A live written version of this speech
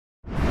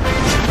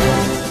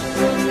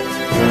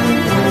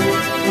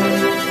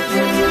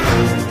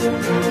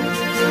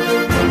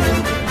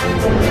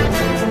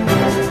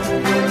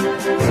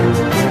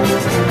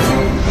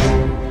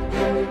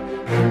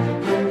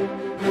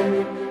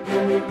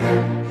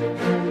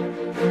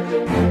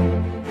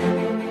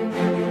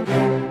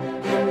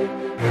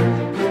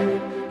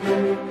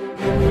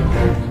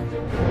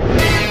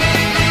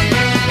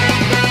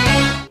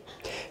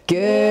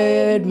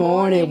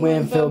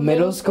Winfield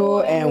Middle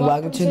School, and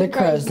welcome to the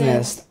Crow's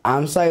Nest.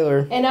 I'm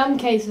Sailor. And I'm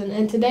Kason,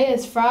 and today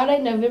is Friday,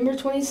 November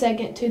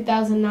 22nd,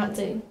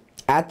 2019.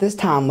 At this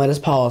time, let us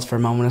pause for a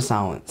moment of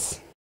silence.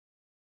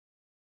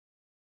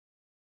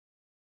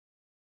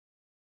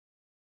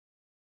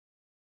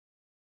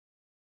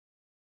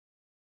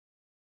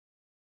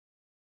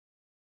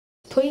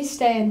 Please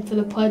stand for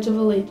the Pledge of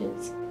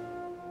Allegiance.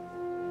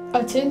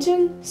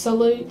 Attention,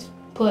 salute,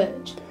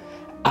 pledge.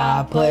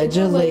 I pledge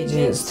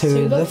allegiance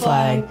to the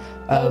flag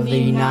of the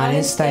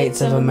United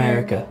States of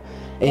America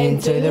and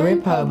to the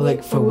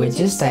republic for which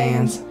it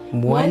stands,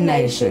 one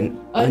nation,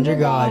 under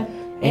God,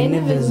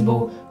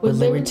 indivisible, with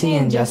liberty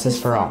and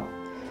justice for all.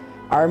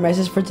 Our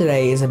message for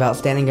today is about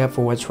standing up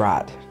for what's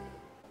right.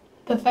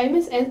 The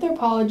famous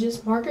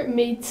anthropologist Margaret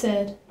Mead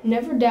said,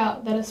 "Never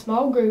doubt that a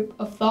small group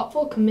of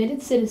thoughtful,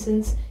 committed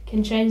citizens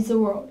can change the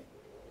world."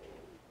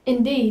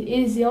 Indeed,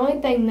 it is the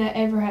only thing that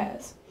ever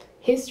has.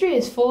 History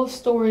is full of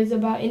stories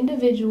about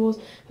individuals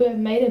who have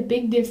made a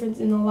big difference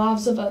in the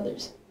lives of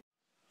others.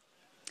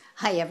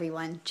 Hi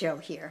everyone, Joe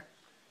here.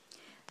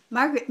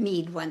 Margaret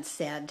Mead once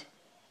said,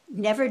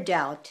 "Never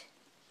doubt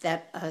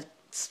that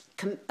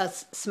a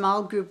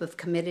small group of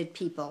committed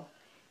people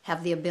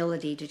have the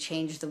ability to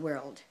change the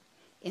world.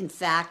 In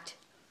fact,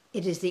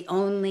 it is the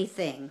only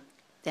thing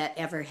that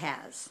ever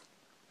has."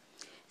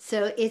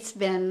 So it's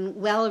been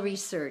well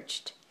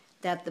researched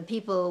that the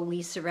people we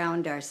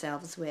surround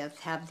ourselves with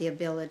have the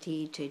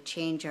ability to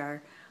change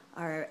our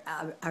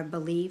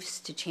beliefs,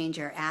 to change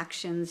our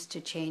actions,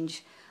 to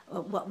change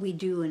what we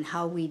do and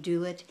how we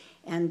do it,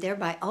 and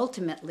thereby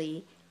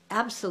ultimately,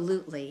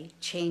 absolutely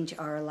change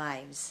our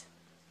lives.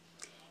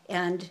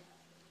 And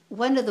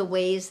one of the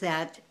ways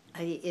that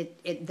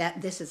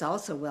that this is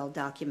also well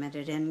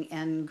documented,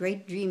 and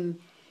great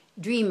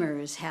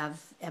dreamers have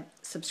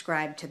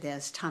subscribed to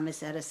this,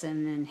 Thomas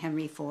Edison and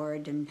Henry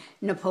Ford and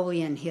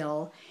Napoleon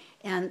Hill,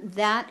 and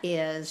that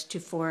is to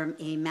form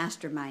a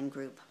mastermind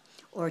group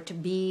or to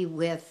be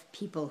with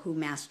people who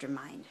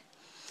mastermind.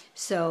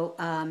 So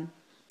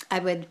I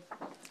would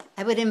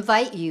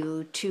invite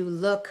you to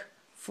look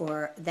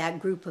for that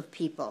group of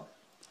people,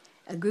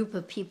 a group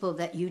of people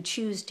that you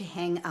choose to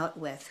hang out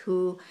with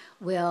who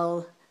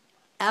will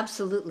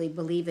absolutely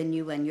believe in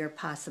you and your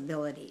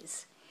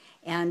possibilities.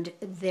 And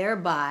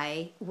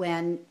thereby,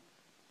 when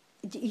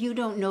you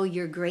don't know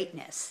your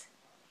greatness,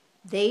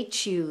 they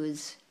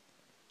choose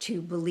to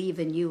believe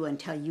in you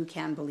until you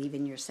can believe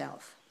in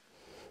yourself.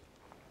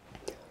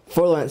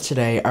 For lunch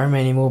today, our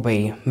menu will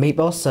be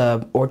meatball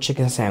sub or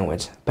chicken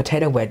sandwich,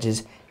 potato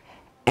wedges,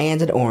 and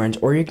an orange,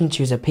 or you can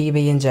choose a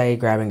PB&J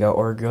grab-and-go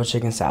or a grilled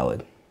chicken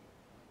salad.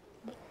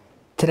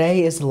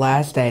 Today is the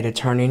last day to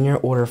turn in your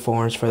order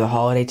forms for the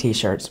holiday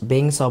t-shirts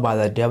being sold by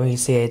the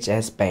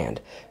WCHS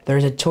band. There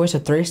is a choice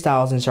of 3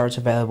 styles and shirts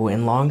available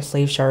in long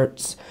sleeve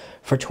shirts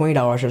for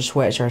 $20 or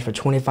sweatshirts for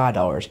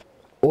 $25.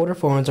 Order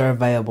forms are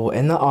available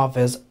in the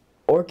office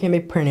or can be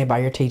printed by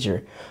your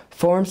teacher.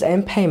 Forms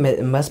and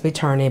payment must be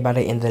turned in by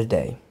the end of the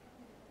day.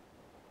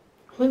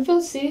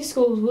 Winfield City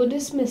Schools will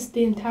dismiss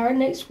the entire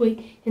next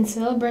week in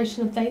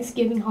celebration of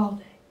Thanksgiving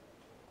holiday.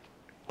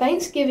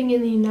 Thanksgiving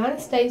in the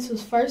United States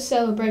was first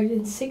celebrated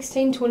in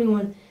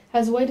 1621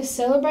 as a way to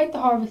celebrate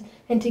the harvest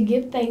and to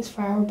give thanks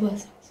for our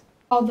blessings.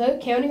 Although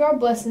counting our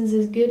blessings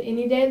is good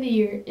any day of the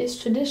year,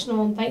 it's traditional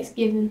on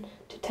Thanksgiving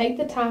to take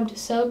the time to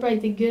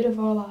celebrate the good of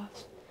our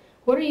lives.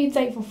 What are you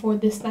thankful for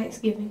this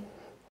Thanksgiving?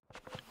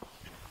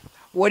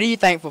 What are you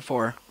thankful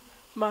for?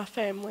 My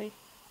family.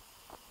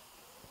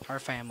 Our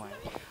family.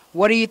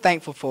 What are you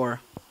thankful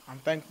for? I'm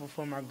thankful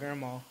for my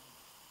grandma.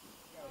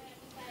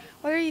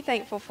 What are you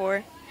thankful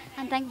for?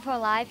 I'm thankful for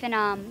life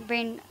and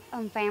being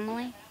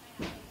family.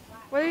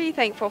 What are you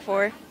thankful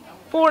for?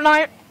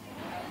 Fortnite.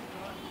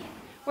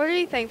 What are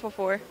you thankful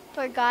for?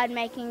 For God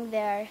making the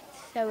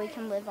earth so we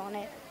can live on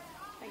it.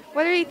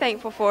 What are you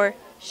thankful for?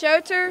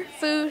 Shelter,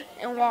 food,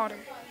 and water.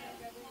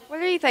 What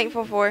are you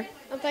thankful for?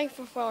 I'm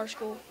thankful for our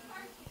school.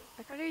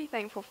 What are you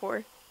thankful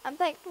for? I'm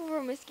thankful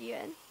for Miss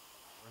Guillen.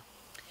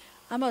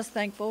 I'm most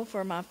thankful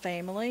for my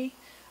family.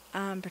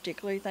 I'm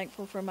particularly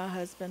thankful for my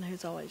husband,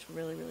 who's always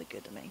really, really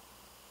good to me.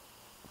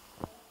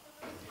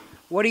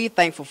 What are you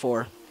thankful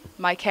for?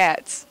 My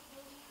cats.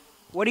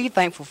 What are you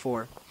thankful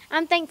for?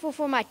 I'm thankful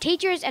for my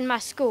teachers and my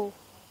school.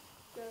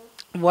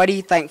 What are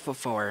you thankful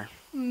for?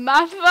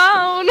 My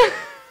phone.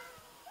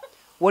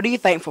 What are you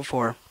thankful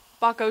for?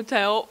 Baco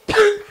Hotel.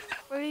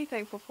 What are you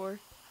thankful for?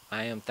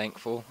 I am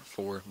thankful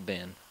for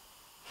Ben.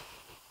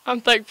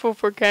 I'm thankful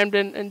for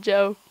Camden and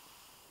Joe.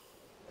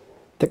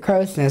 The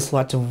Crow's Nest would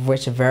like to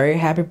wish a very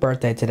happy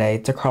birthday today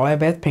to Carly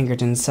Beth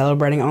Pinkerton.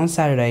 Celebrating on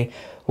Saturday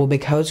will be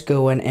Coach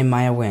Goodwin and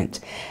Maya Went.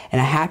 And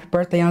a happy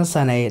birthday on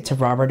Sunday to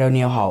Robert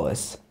O'Neill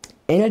Hollis.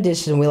 In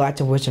addition, we'd like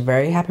to wish a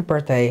very happy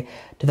birthday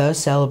to those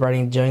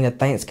celebrating during the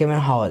Thanksgiving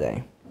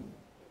holiday.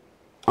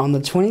 On the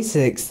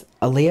 26th,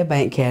 Aaliyah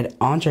Bankhead,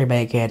 Andre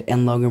Bankhead,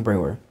 and Logan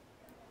Brewer.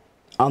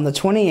 On the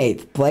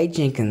 28th, Blake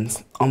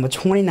Jenkins. On the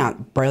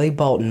 29th, Braley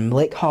Bolton,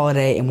 Malik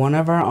Holiday, and one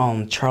of our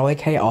own, Charlie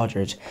K.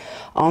 Aldridge.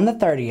 On the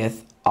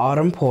 30th,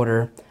 Autumn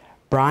Porter,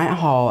 Bryant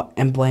Hall,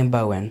 and Blaine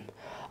Bowen.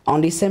 On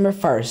December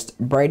 1st,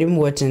 Braden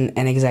Wooten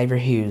and Xavier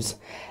Hughes.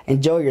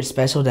 Enjoy your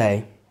special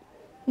day.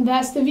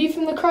 That's the view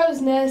from the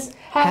crow's nest.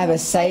 Have a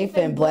safe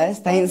and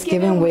blessed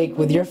Thanksgiving week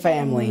with your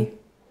family.